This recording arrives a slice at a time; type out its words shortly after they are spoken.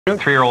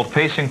3-year-old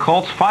pacing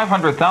colts,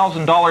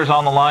 $500,000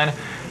 on the line.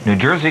 New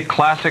Jersey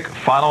Classic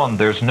final, and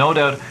there's no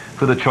doubt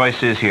who the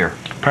choice is here.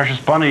 Precious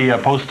Bunny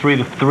post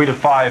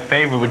 3-5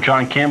 favorite with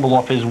John Campbell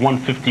off his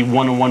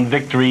 151-1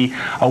 victory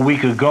a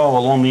week ago.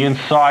 Along the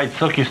inside,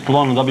 Silky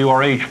Stallone and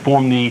WRH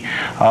formed the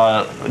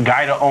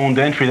Guida-owned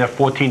entry. They're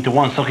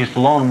 14-1. Silky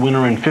Stallone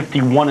winner in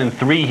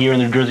 51-3 here in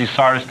the New Jersey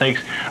Sire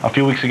Stakes a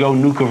few weeks ago.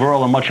 Nuka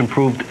Verl, a much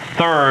improved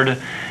third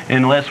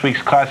in last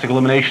week's Classic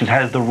Eliminations,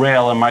 has the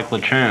rail and Mike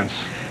LaChance.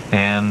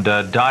 And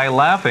Die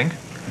Laughing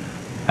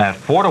at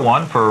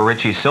 4-1 for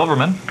Richie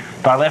Silverman.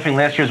 Die Laughing,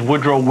 last year's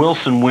Woodrow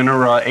Wilson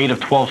winner, 8 of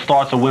 12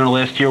 starts, a winner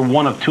last year,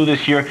 1 of 2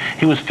 this year.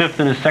 He was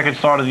 5th in his second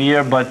start of the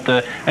year, but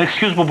an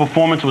excusable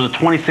performance. It was a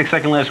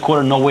 26-second last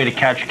quarter, no way to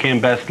catch Cam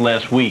Best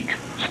last week.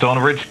 Stone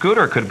Ridge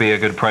Scooter could be a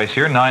good price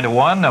here,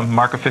 9-1, a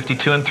mark of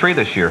 52-3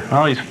 this year.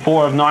 Well, he's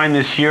 4 of 9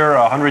 this year,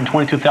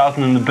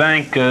 122,000 in the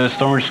bank.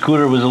 Stone Ridge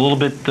Scooter was a little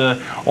bit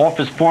off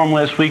his form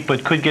last week,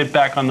 but could get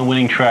back on the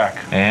winning track.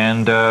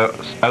 And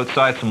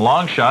outside some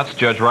long shots,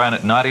 Judge Ryan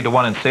at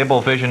 90-1 and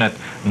Sable Vision at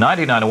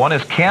 99-1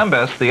 is Cam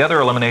Best, the other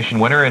elimination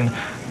winner, in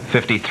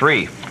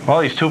 53.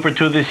 Well, he's 2 for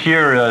 2 this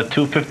year,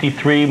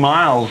 253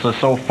 miles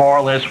so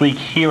far. Last week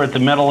here at the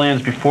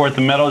Meadowlands, before at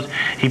the Meadows,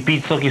 he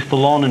beat Silky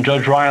Stallone and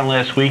Judge Ryan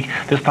last week.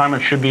 This time it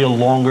should be a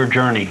longer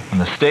journey.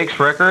 And the stakes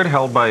record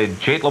held by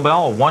Jate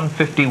LaBelle,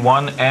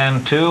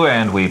 151-2,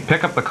 and we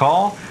pick up the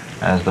call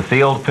as the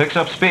field picks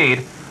up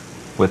speed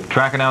with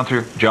track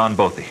announcer John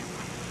Bothy.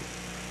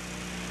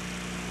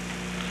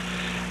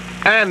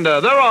 And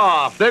they're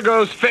off. There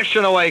goes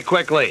Fishing away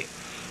quickly.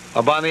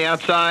 Up on the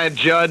outside,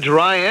 Judge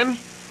Ryan,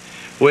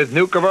 with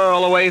Nuka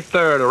Verl away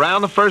third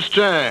around the first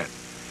turn.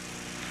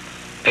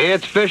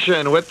 It's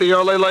Fishing with the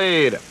early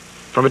lead.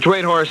 From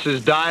between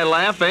horses, Die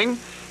Laughing,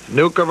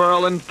 Nuka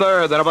Verl in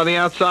third. Then up on the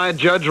outside,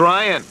 Judge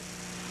Ryan.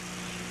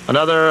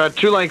 Another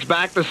 2 lengths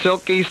back to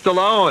Silky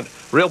Stallone.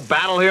 Real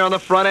battle here on the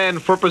front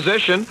end for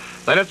position.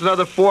 Then it's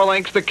another 4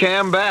 lengths to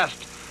Cam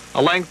Best.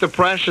 A length to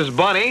Precious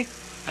Bunny.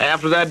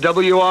 After that,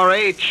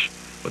 WRH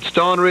with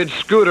Stone Ridge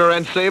Scooter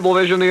and Sable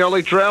Vision, the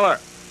early trailer.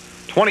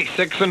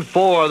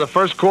 26-4 the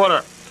first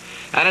quarter.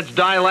 And it's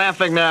Die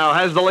Laughing now,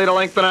 has the lead a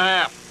length and a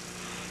half.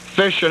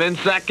 Fishing in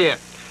second.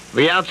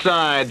 The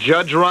outside,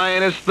 Judge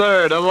Ryan is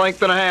third, a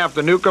length and a half.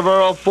 The Nuka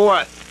Verl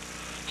fourth.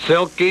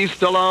 Silky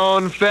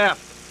Stallone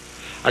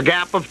fifth. A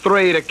gap of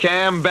 3 to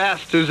Cam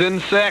Best, who's in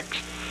sixth.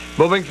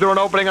 Moving through an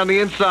opening on the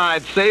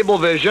inside, Sable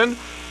Vision.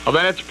 Well,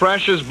 then it's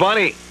Precious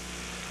Bunny,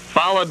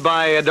 followed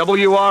by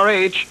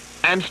WRH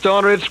and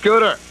Stone Ridge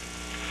Scooter.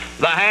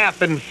 The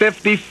half in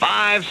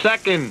 55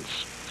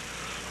 seconds.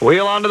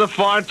 Wheel onto the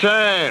far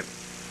turn.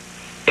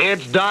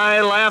 It's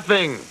Die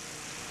Laughing,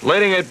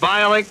 leading it by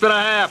a length and a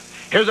half.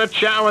 Here's a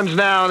challenge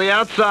now on the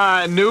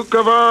outside,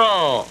 Nuka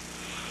Verl.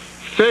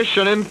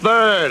 Fishing in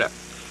third.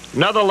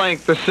 Another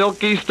length to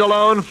Silky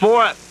Stallone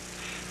fourth.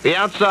 The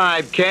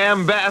outside,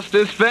 Cam Best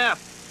is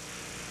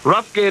fifth.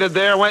 Rough gated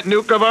there went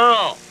Nuka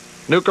Verl.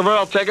 Nuka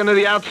Verl taken to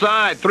the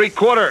outside,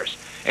 3/4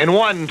 in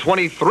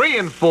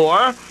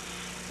 1:23-4.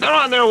 They're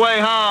on their way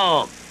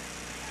home.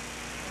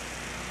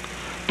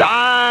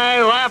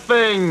 Die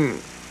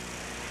Laughing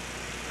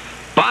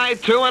by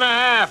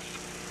 2.5.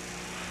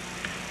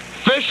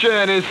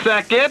 Fishing is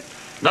second.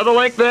 Another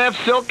length to have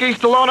Silky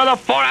Stallone on the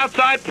far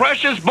outside.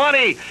 Precious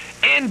Bunny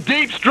in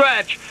deep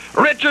stretch.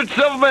 Richard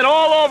Silverman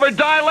all over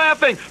Die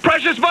Laughing.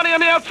 Precious Bunny on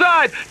the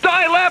outside.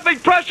 Die Laughing,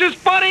 Precious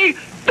Bunny.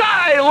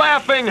 Die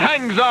Laughing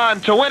hangs on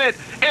to win it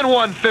in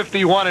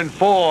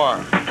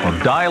 151-4.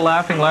 Well, Die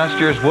Laughing, last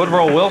year's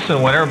Woodrow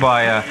Wilson winner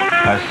by a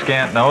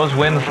scant nose,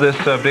 wins this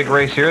big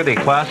race here, the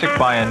Classic,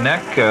 by a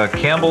neck.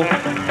 Campbell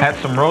had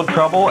some road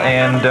trouble,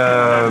 and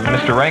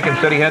Mr. Rankin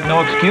said he had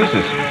no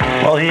excuses.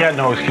 Well, he had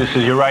no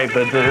excuses, you're right,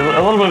 but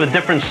a little bit of a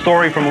different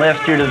story from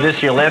last year to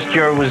this year. Last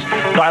year it was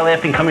Die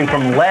Laughing coming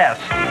from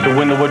last to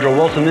win the Woodrow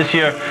Wilson. This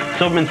year,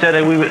 Silverman said,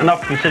 hey,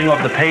 enough from sitting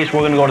off the pace.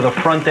 We're going to go to the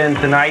front end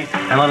tonight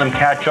and let him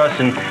catch us,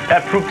 and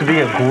that proved to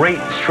be a great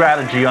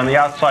strategy. On the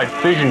outside,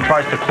 Fission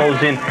tries to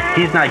close in.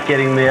 He's not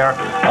getting there.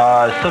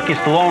 Silky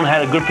Stallone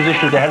had a good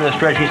position at the head of the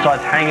stretch. He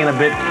starts hanging a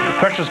bit.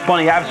 Precious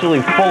Bunny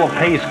absolutely full of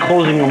pace,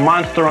 closing a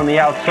monster on the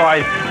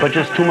outside, but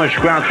just too much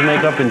ground to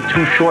make up in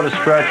too short a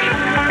stretch,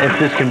 if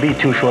this can be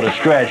too short a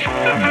stretch.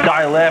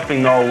 Die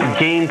Laughing, though,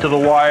 game to the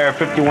wire,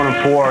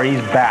 51-4.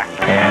 He's back.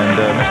 And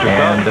Mr.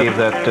 Bell gave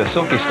that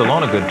Silky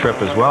Stallone a good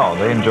trip as well.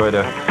 They enjoyed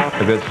a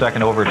good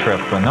second over trip.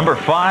 Number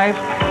 5,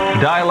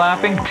 Die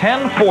Laughing,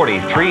 1040,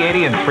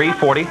 380 and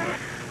 340.